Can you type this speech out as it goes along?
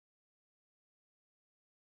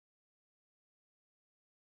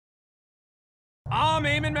I'm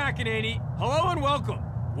Eamon McEnany. Hello and welcome.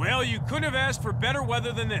 Well, you couldn't have asked for better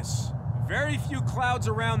weather than this. Very few clouds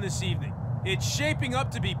around this evening. It's shaping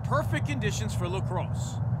up to be perfect conditions for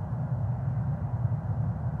lacrosse.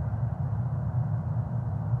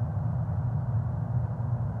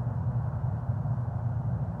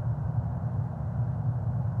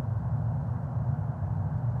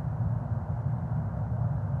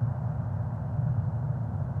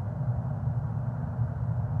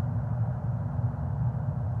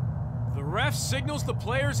 The ref signals the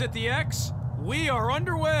players at the X. We are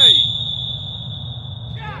underway.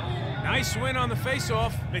 Nice win on the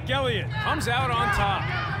face-off. McElliott comes out on top.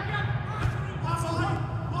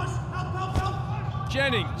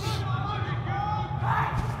 Jennings.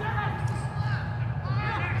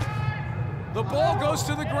 The ball goes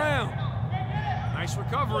to the ground. Nice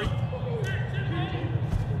recovery.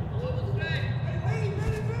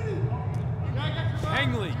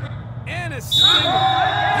 Hangley. And a single.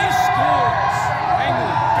 He scores.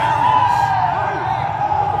 Hangley buries.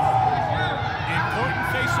 Important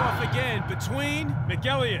face-off again between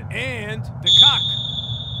McElliott and DeCock.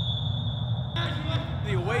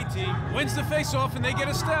 The away team wins the face-off and they get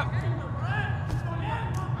a step.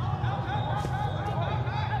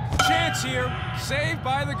 Chance here. Saved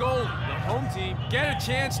by the goalie. The home team get a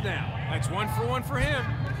chance now. That's 1-for-1 for him.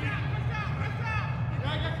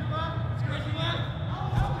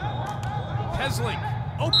 Hesling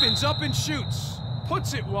opens up and shoots.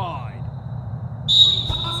 Puts it wide.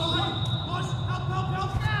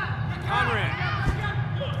 Conrad.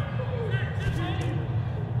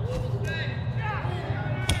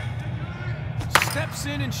 Steps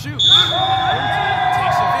in and shoots.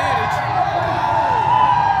 Takes advantage.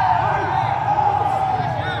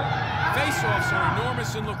 Face-offs are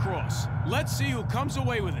enormous in lacrosse. Let's see who comes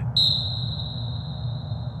away with it.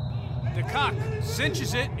 DeCock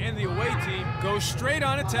cinches it, and the away team goes straight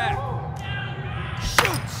on attack.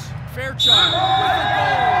 Shoots! Fairchild with the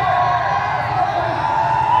goal!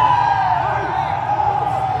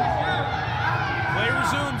 Play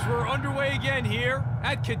resumes. We're underway again here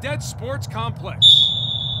at Cadet Sports Complex.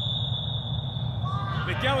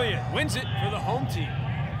 McElliott wins it for the home team.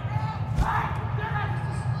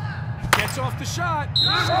 Gets off the shot.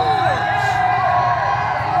 Scores!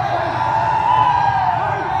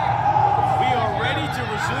 To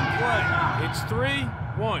resume play. It's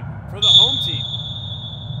 3-1 for the home team.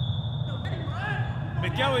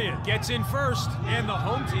 McElliott gets in first, and the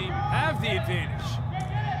home team have the advantage.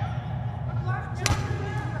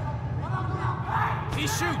 He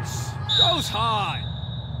shoots, goes high.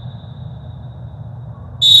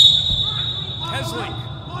 Hesling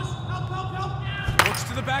looks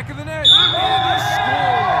to the back of the net, and he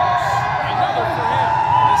scores. Another for him.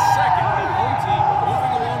 The second, the home team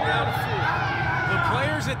moving along now to 4. The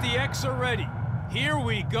players at the X are ready. Here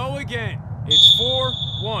we go again. It's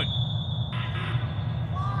 4-1.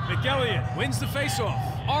 McElliott wins the faceoff.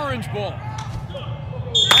 Orange ball.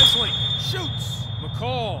 Hesling shoots.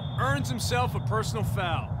 McCall earns himself a personal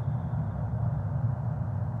foul.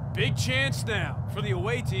 Big chance now for the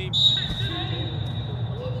away team.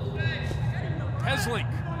 Hesling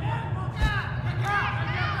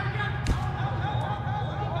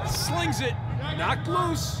slings it. Knocked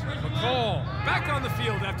loose. McCall back on the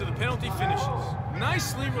field after the penalty finishes.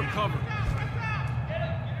 Nicely recovered.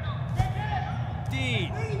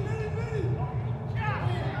 Dean.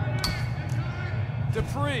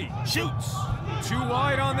 Dupree shoots. Too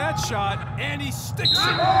wide on that shot, and he sticks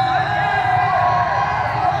it.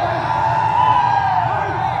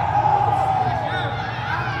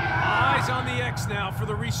 Eyes on the X now for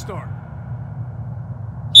the restart.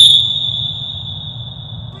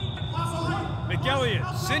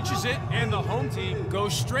 McElliott cinches it, and the home team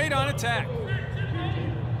goes straight on attack.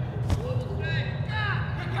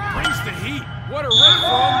 Brings the heat. What a rip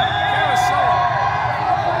from Carousel.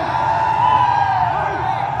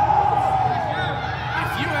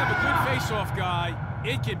 If you have a good face-off guy,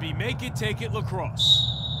 it can be make-it-take-it lacrosse.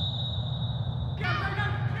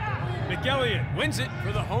 McElliott wins it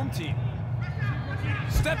for the home team.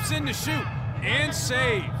 Steps in to shoot, and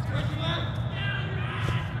saved.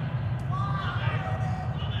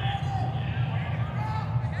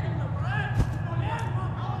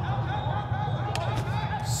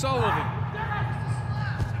 Sullivan.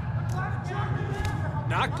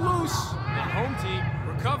 Knocked loose. The home team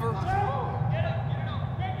recover.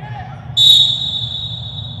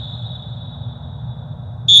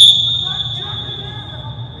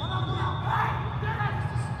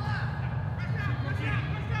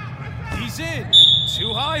 He's in.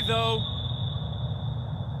 Too high, though.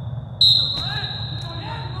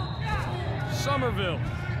 Somerville.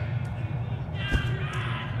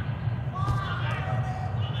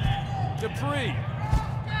 Dupree.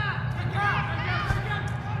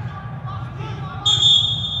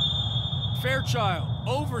 Fairchild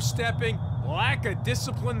overstepping, lack of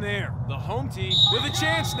discipline there. The home team with a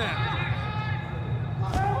chance now.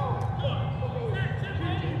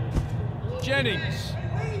 Jennings.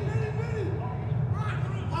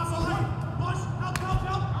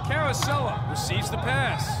 Carosella receives the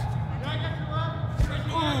pass.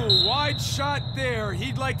 Ooh, wide shot there.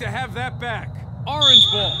 He'd like to have that back. Orange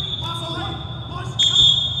ball.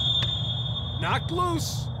 Knocked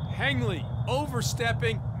loose. Hengley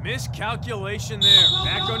overstepping. Miscalculation there.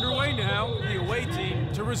 Back underway now. The away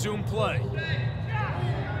team to resume play.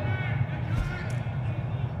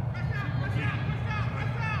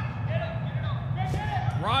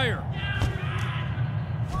 Ryer.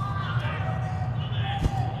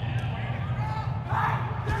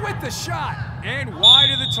 With the shot. And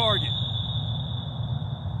wide of the target.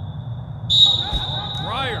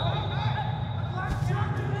 Ryer.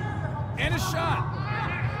 And a shot.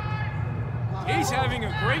 He's having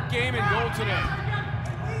a great game in goal today.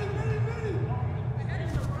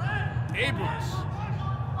 Abrams.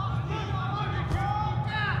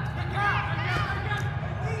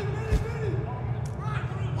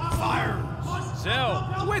 Fires.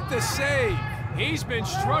 Zell with the save. He's been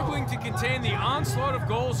struggling to contain the onslaught of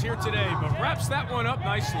goals here today, but wraps that one up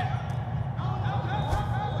nicely.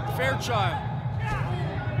 Fairchild.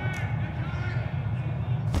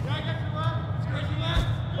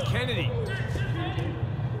 Kennedy.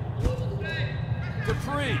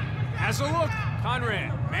 Dupree has a look.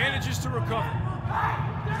 Conrad manages to recover.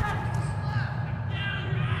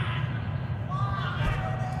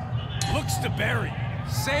 Looks to bury.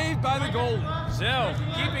 Saved by the goalie. Zell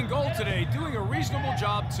keeping goal today, doing a reasonable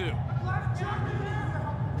job too.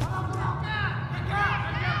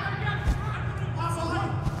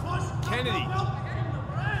 Kennedy.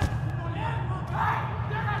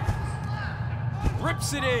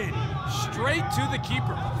 Rips it in. Straight to the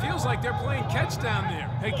keeper. Feels like they're playing catch down there.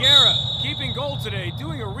 Higuera keeping goal today,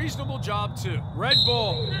 doing a reasonable job too. Red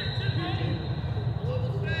ball.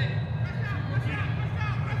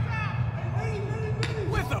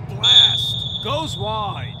 With a blast. Goes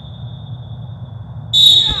wide.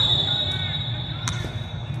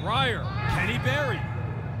 Ryer. Kenny Berry.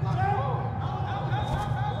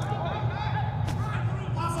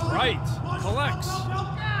 Right. Collects.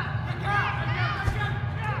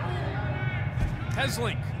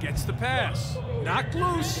 Heslink gets the pass. Knocked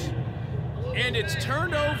loose. And it's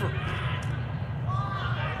turned over.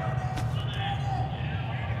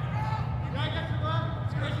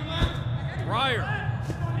 Ryer.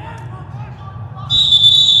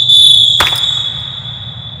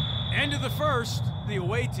 End of the first. The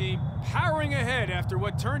away team powering ahead after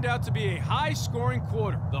what turned out to be a high-scoring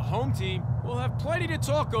quarter. The home team will have plenty to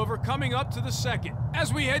talk over coming up to the second.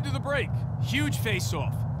 As we head to the break, huge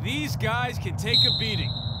face-off. These guys can take a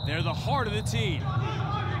beating. They're the heart of the team.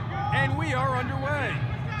 And we are underway.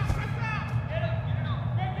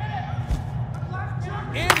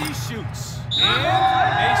 And he shoots. And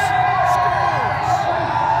Mason scores.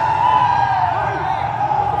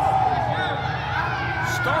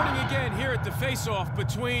 Starting again here at the face-off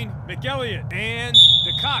between McElliott and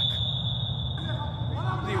DeCock.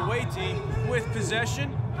 The away team with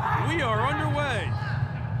possession. We are underway.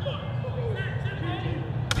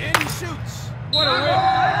 And he shoots. What a whip.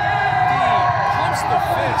 Dean pumps the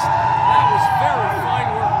fist. That was very fine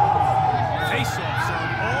work. Face-offs are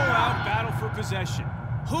an all-out battle for possession.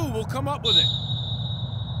 Who will come up with it?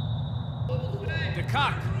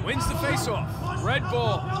 DeCock wins the face-off. Red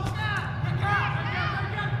ball.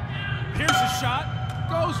 Here's a shot.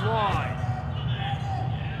 Goes wide.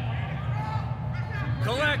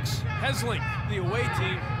 Collects. Heslink, the away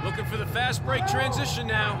team, looking for the fast break transition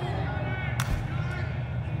now.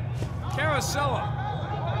 Carosella.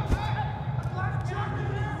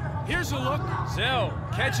 Here's a look. Zell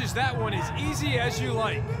catches that one as easy as you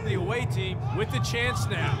like. The away team with the chance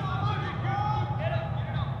now.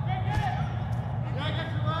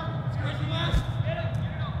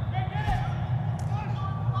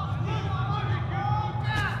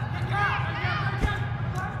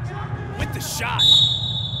 With the shot.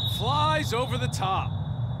 Flies over the top.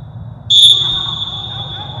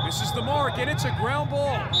 Misses the mark, and it's a ground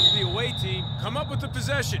ball. The away team come up with the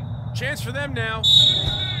possession. Chance for them now.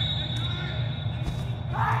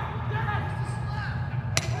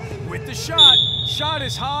 With the shot. Shot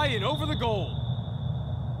is high and over the goal.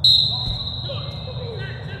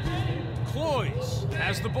 Cloyes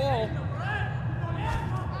has the ball.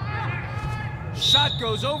 Shot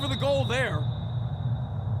goes over the goal there.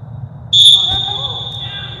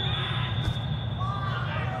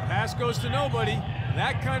 Pass goes to nobody.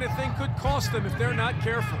 That kind of thing could cost them if they're not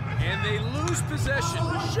careful. And they lose possession.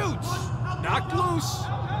 Shoots. Knocked loose.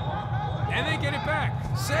 And they get it back.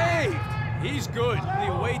 Saved. He's good.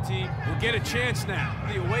 The away team will get a chance now.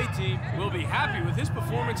 The away team will be happy with his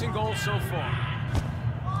performance in goal so far.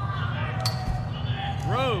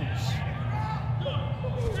 Rose.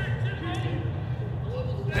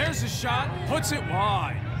 There's a shot. Puts it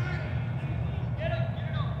wide.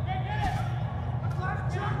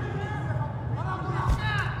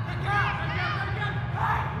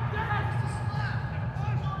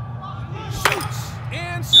 Shoots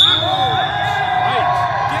and scores. Right.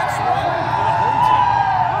 Gets one for the home team.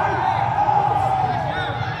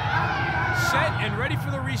 Set and ready for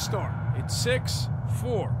the restart. It's 6-4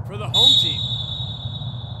 for the home team.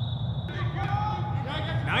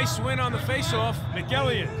 Nice win on the faceoff.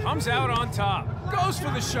 McElliott comes out on top. Goes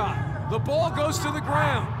for the shot. The ball goes to the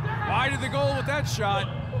ground. Wide of the goal with that shot.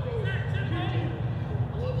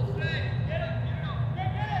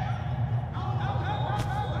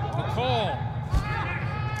 The call.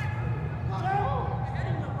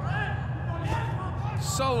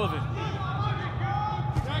 Sullivan.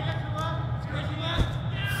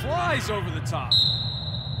 Flies over the top.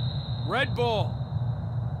 Red ball.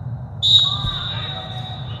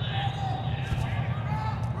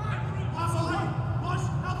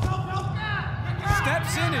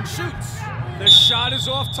 Steps in and shoots. The shot is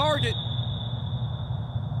off target.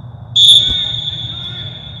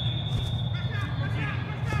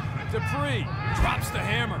 Dupree drops the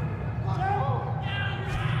hammer.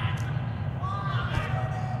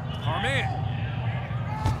 Carman.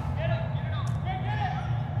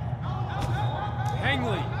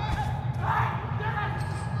 Hangley.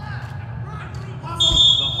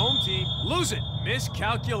 The home team lose it.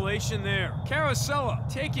 Miscalculation there. Carosella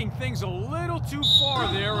taking things a little too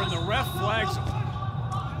far there, and the ref flags him.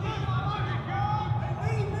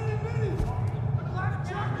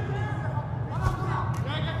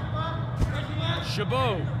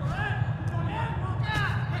 Chabot.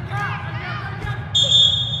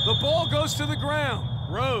 The ball goes to the ground.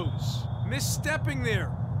 Rose misstepping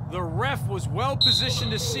there. The ref was well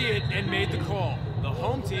positioned to see it and made the call. The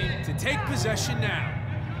home team to take possession now.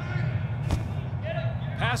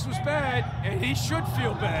 Pass was bad, and he should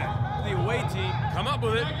feel bad. The away team come up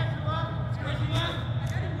with it.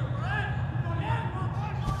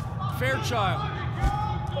 Fairchild.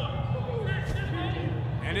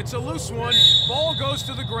 And it's a loose one. Ball goes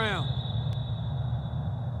to the ground.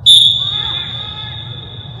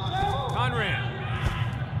 Conrad.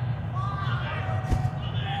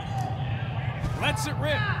 Lets it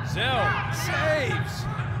rip. Zell saves.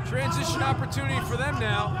 Transition opportunity for them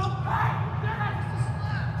now.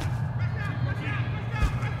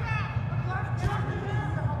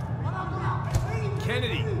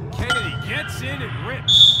 Kennedy gets in and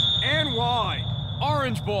rips. And wide.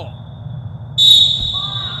 Orange ball.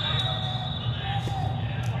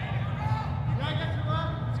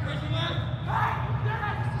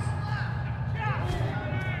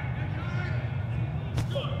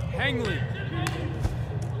 Hangley.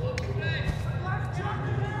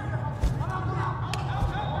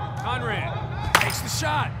 Conrad takes the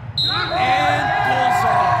shot. And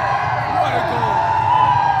bullseye. What a goal.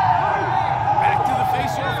 Back to the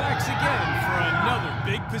face-off X again for another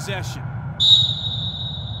big possession.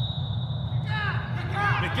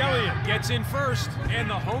 McElliott gets in first, and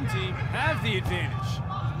the home team have the advantage.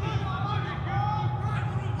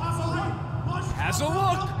 Has a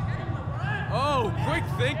look. Oh, quick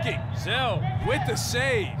thinking. Zell with the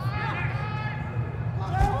save.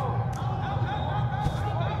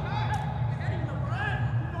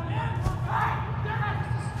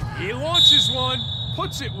 He launches one,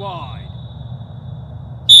 puts it wide.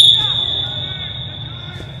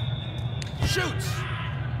 Shoots.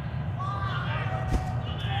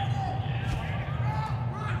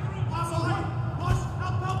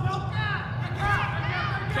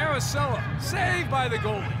 Carosella, saved by the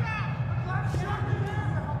goalie.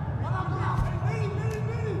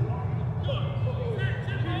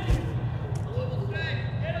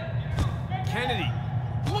 Kennedy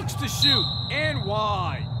looks to shoot and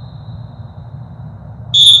wide.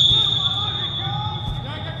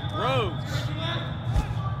 Rose.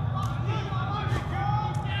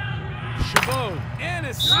 Chabot and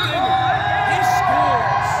a stinger. He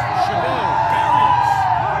scores. Chabot buries.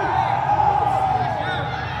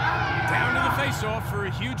 Down to the faceoff for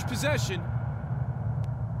a huge possession.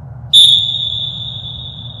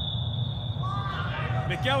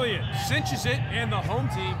 McElliott cinches it, and the home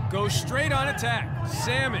team goes straight on attack.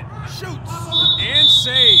 Salmon shoots and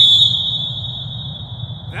saves.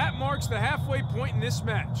 That marks the halfway point in this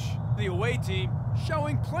match. The away team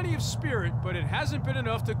showing plenty of spirit, but it hasn't been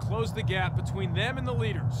enough to close the gap between them and the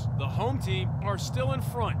leaders. The home team are still in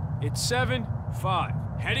front. It's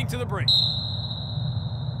 7-5, heading to the break.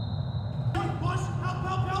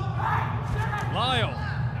 Lyle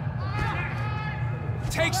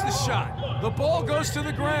takes the shot. The ball goes to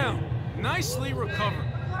the ground. Nicely recovered.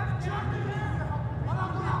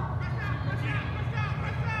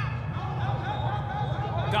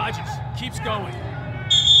 Dodges, keeps going.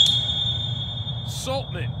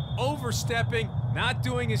 Saltman overstepping, not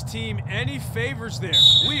doing his team any favors there.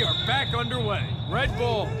 We are back underway. Red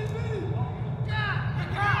ball.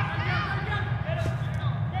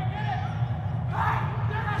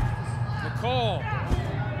 McCall.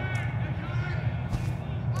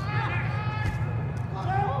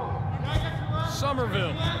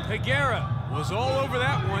 Somerville. Higuera was all over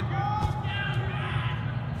that one.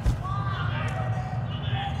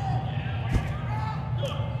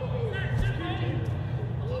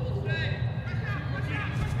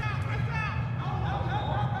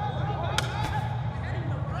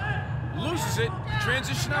 Loses it.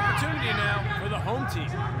 Transition opportunity now for the home team.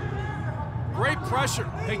 Great pressure.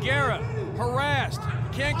 Higuera harassed.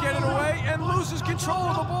 Can't get it away and loses control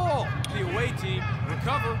of the ball. The away team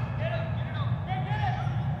recover.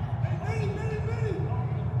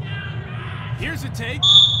 Here's a take.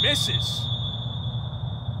 Misses.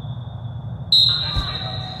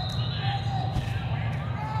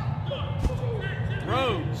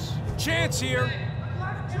 Rose. Chance here.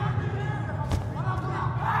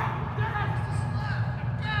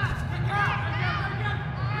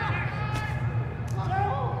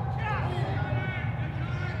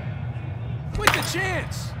 With the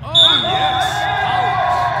chance. Oh, yes.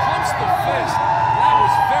 Collins pumps the fist. That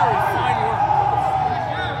was very fine work.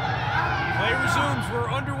 Play resumes.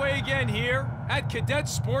 We're underway again here at Cadet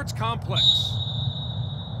Sports Complex.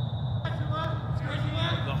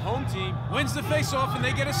 The home team wins the face-off and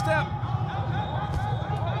they get a step.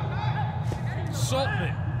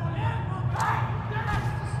 Saltman.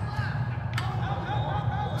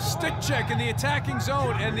 Stick check in the attacking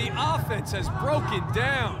zone, and the offense has broken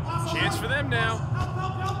down. Chance for them now.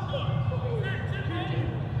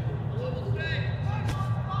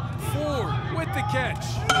 Ford with the catch.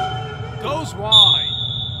 Goes wide.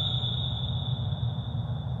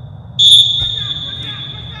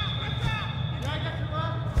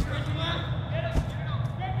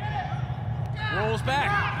 Rolls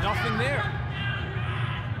back. Nothing there.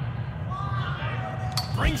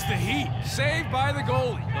 Brings the heat. Saved by the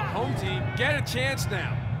goalie. The home team get a chance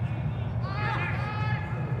now.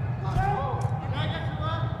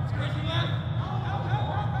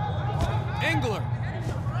 Engler.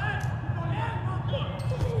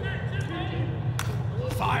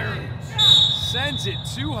 Fires. Sends it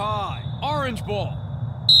too high. Orange ball.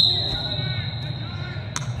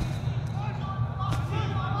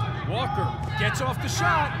 Walker gets off the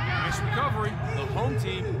shot. Nice recovery. The home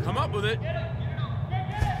team come up with it.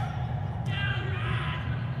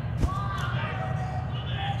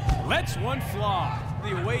 Lets one fly.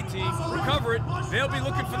 The away team recover it. They'll be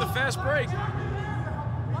looking for the fast break.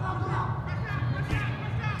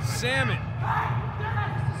 Salmon.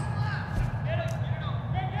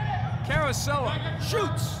 Carosella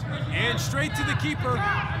shoots. And straight to the keeper.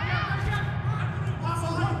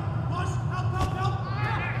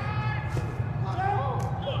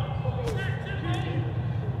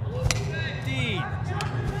 Dean.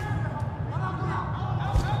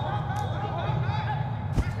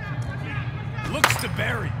 Looks to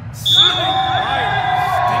bury. Sliding fire.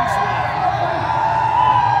 Stings one.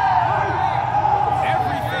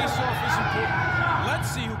 Every face-off is important. Let's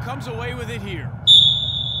see who comes away with it here.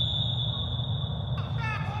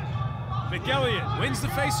 McElliott wins the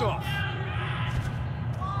face-off.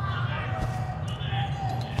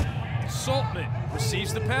 Saltman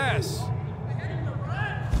receives the pass.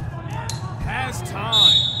 Has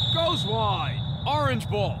time. Goes wide. Orange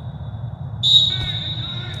ball.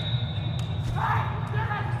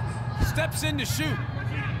 Steps in to shoot.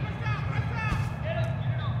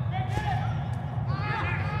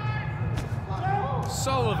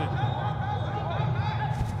 Sullivan.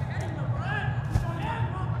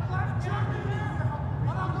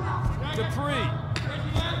 Dupree.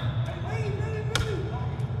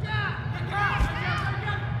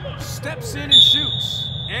 Steps in and shoots.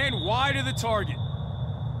 And wide of the target.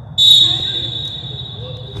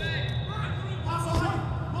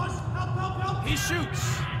 He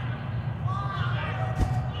shoots.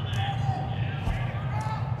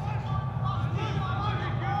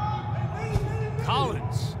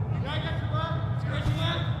 Collins.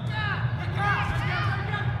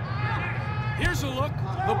 Here's a look.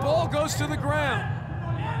 The ball goes to the ground.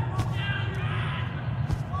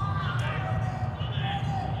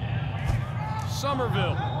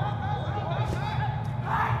 Somerville.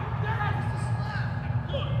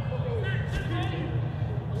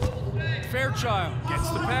 Fairchild gets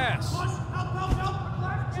the pass.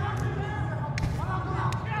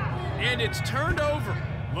 And it's turned over.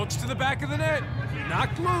 Looks to the back of the net.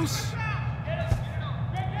 Knocked loose.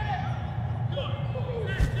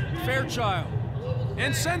 Fairchild.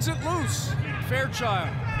 And sends it loose. Fairchild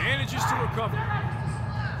manages to recover.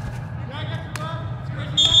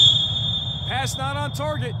 Pass not on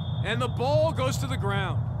target. And the ball goes to the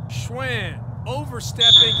ground. Schwann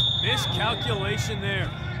overstepping. Miscalculation there.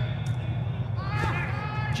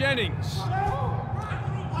 Jennings.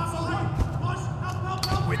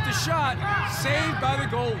 With the shot, saved by the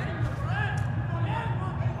goalie.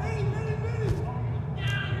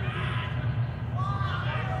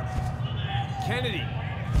 Kennedy.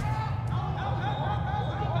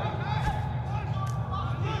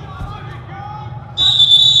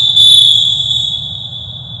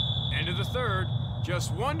 End of the third.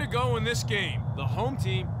 Just one to go in this game. The home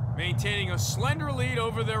team maintaining a slender lead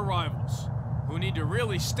over their rivals, who need to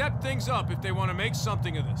really step things up if they want to make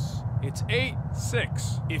something of this. It's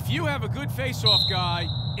 8-6. If you have a good face-off guy,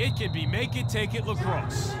 it can be make-it-take-it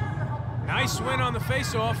lacrosse. Nice win on the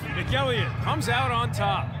face-off. McElliott comes out on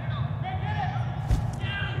top.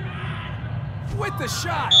 With the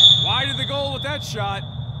shot. Wide of the goal with that shot.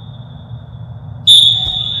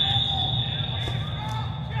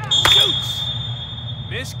 Shoots.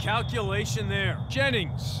 Miscalculation there.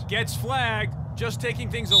 Jennings gets flagged, just taking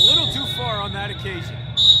things a little too far on that occasion.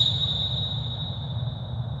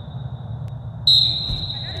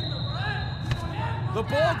 The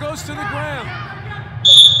ball goes to the ground.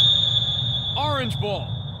 Orange ball.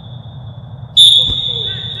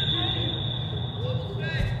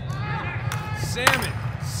 Salmon.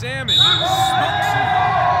 Smokes him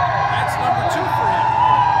high. That's number 2 for him.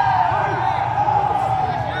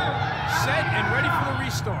 Set and ready for the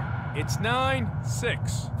restart. It's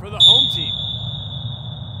 9-6 for the home team.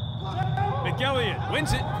 McElliott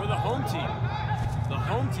wins it for the home team. The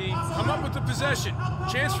home team come up with the possession.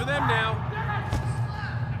 Chance for them now.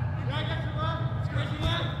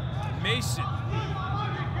 Mason.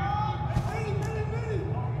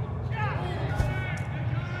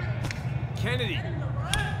 Kennedy.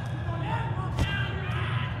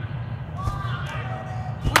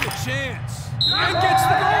 With a chance. And gets the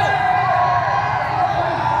goal.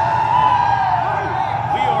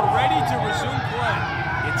 We are ready to resume play.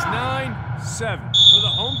 It's 9-7 for the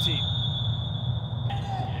home team.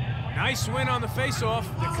 Nice win on the faceoff.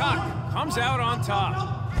 The Cock comes out on top.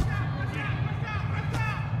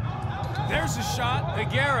 There's a shot.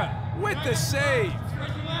 Higuera with the save.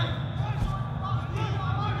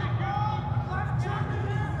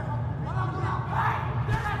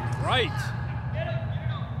 Right.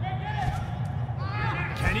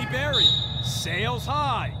 Kenny Berry sails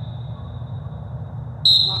high.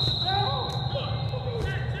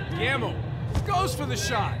 Gamble goes for the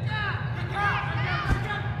shot.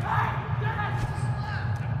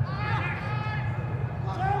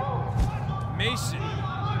 Mason.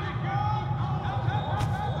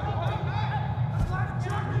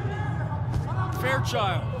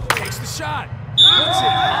 Fairchild takes the shot. Puts it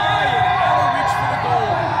high and out of reach for the goal.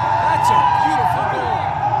 That's a beautiful goal.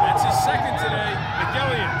 That's his second today.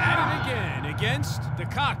 McElliott at it again against the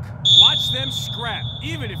Cock. Watch them scrap,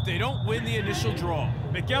 even if they don't win the initial draw.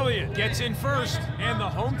 McElliott gets in first, and the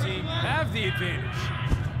home team have the advantage.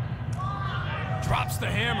 Drops the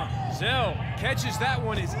hammer. Zell catches that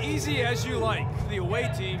one as easy as you like. The away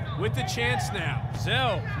team with the chance now.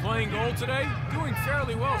 Zell playing goal today, doing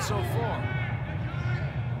fairly well so far.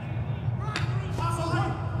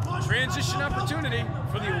 Transition opportunity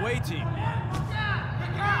for the away team.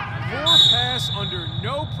 Poor pass under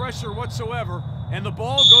no pressure whatsoever, and the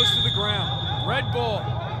ball goes to the ground. Red ball.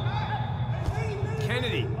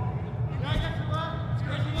 Kennedy.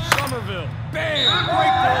 Somerville. Bam!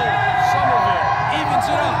 Great goal. Somerville evens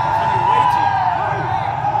it up for the away team.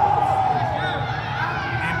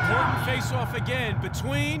 Important face-off again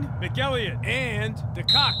between McElliott and the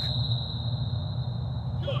Cock.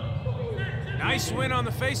 Nice win on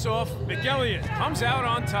the face-off. McElliott comes out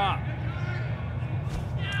on top.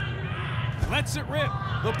 Lets it rip.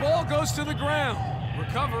 The ball goes to the ground.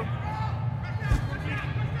 Recover.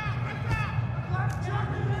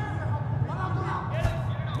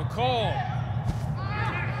 McCall.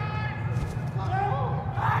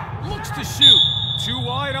 Looks to shoot. Too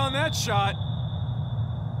wide on that shot.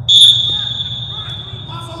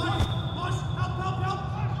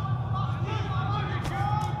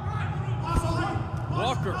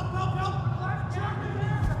 Walker.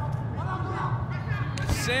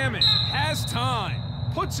 Salmon has time.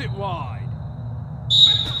 Puts it wide.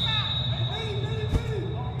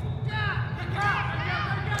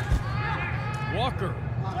 Walker.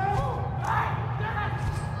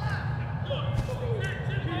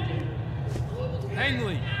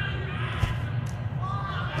 Hengley.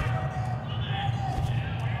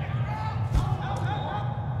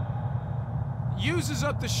 Uses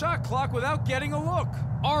up the shot clock without getting a look.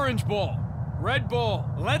 Orange ball. Red ball.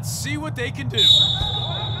 Let's see what they can do.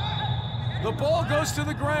 The ball goes to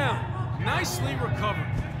the ground. Nicely recovered.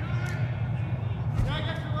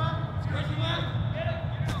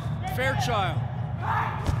 Fairchild.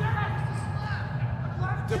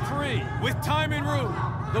 Dupree with time and room.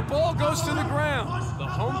 The ball goes to the ground. The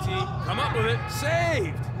home team come up with it.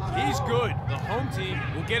 Saved. He's good. The home team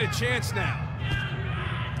will get a chance now.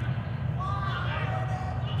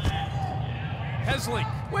 Hesling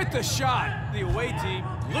with the shot. The away team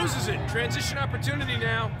loses it. Transition opportunity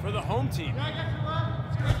now for the home team.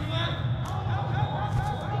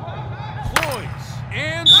 Cloyes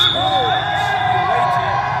and scores. The away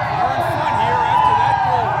team are in front here after that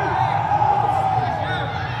goal.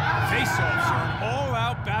 Face-offs are an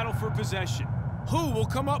all-out battle for possession. Who will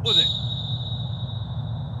come up with it?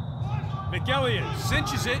 McElliott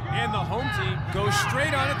cinches it, and the home team goes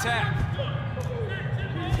straight on attack.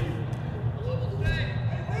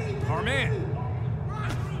 Carman.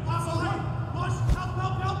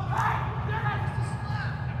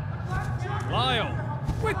 Lyle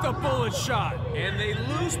with the bullet shot, and they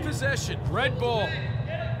lose possession. Red ball.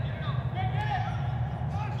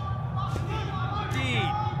 Dean.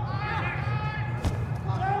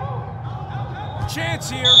 Chance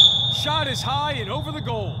here. Shot is high and over the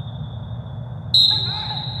goal.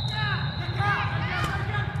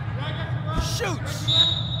 Shoots.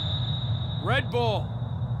 Red ball.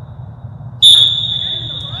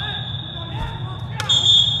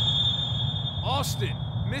 Austin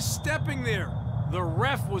misstepping there. The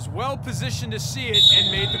ref was well positioned to see it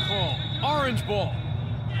and made the call. Orange ball.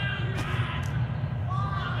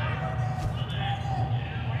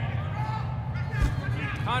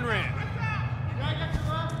 Conrad.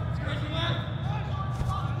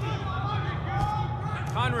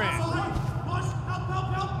 Conrad.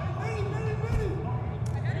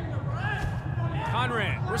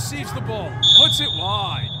 Conrad receives the ball, puts it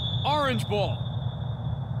wide. Orange ball.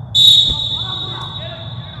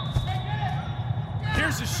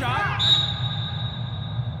 Here's a shot.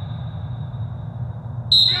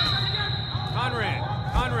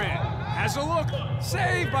 Conrad has a look.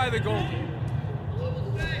 Saved by the goalie.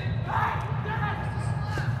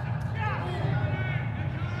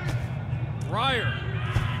 Ryer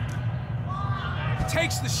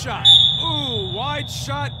takes the shot. Ooh, wide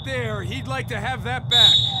shot there. He'd like to have that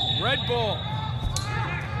back. Red ball.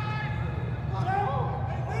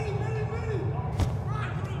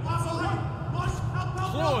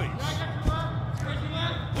 Cloyes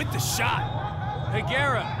with the shot.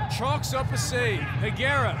 Higuera chalks up a save.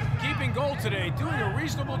 Higuera keeping goal today, doing a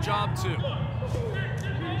reasonable job too.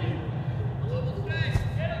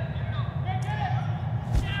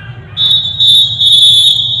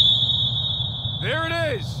 There it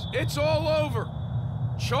is. It's all over.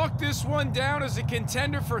 Chalk this one down as a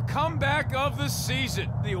contender for comeback of the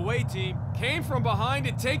season. The away team came from behind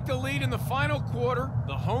to take the lead in the final quarter.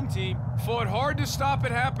 The home team fought hard to stop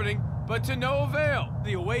it happening, but to no avail.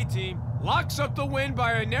 The away team locks up the win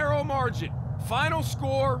by a narrow margin. Final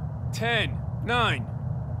score, 10-9.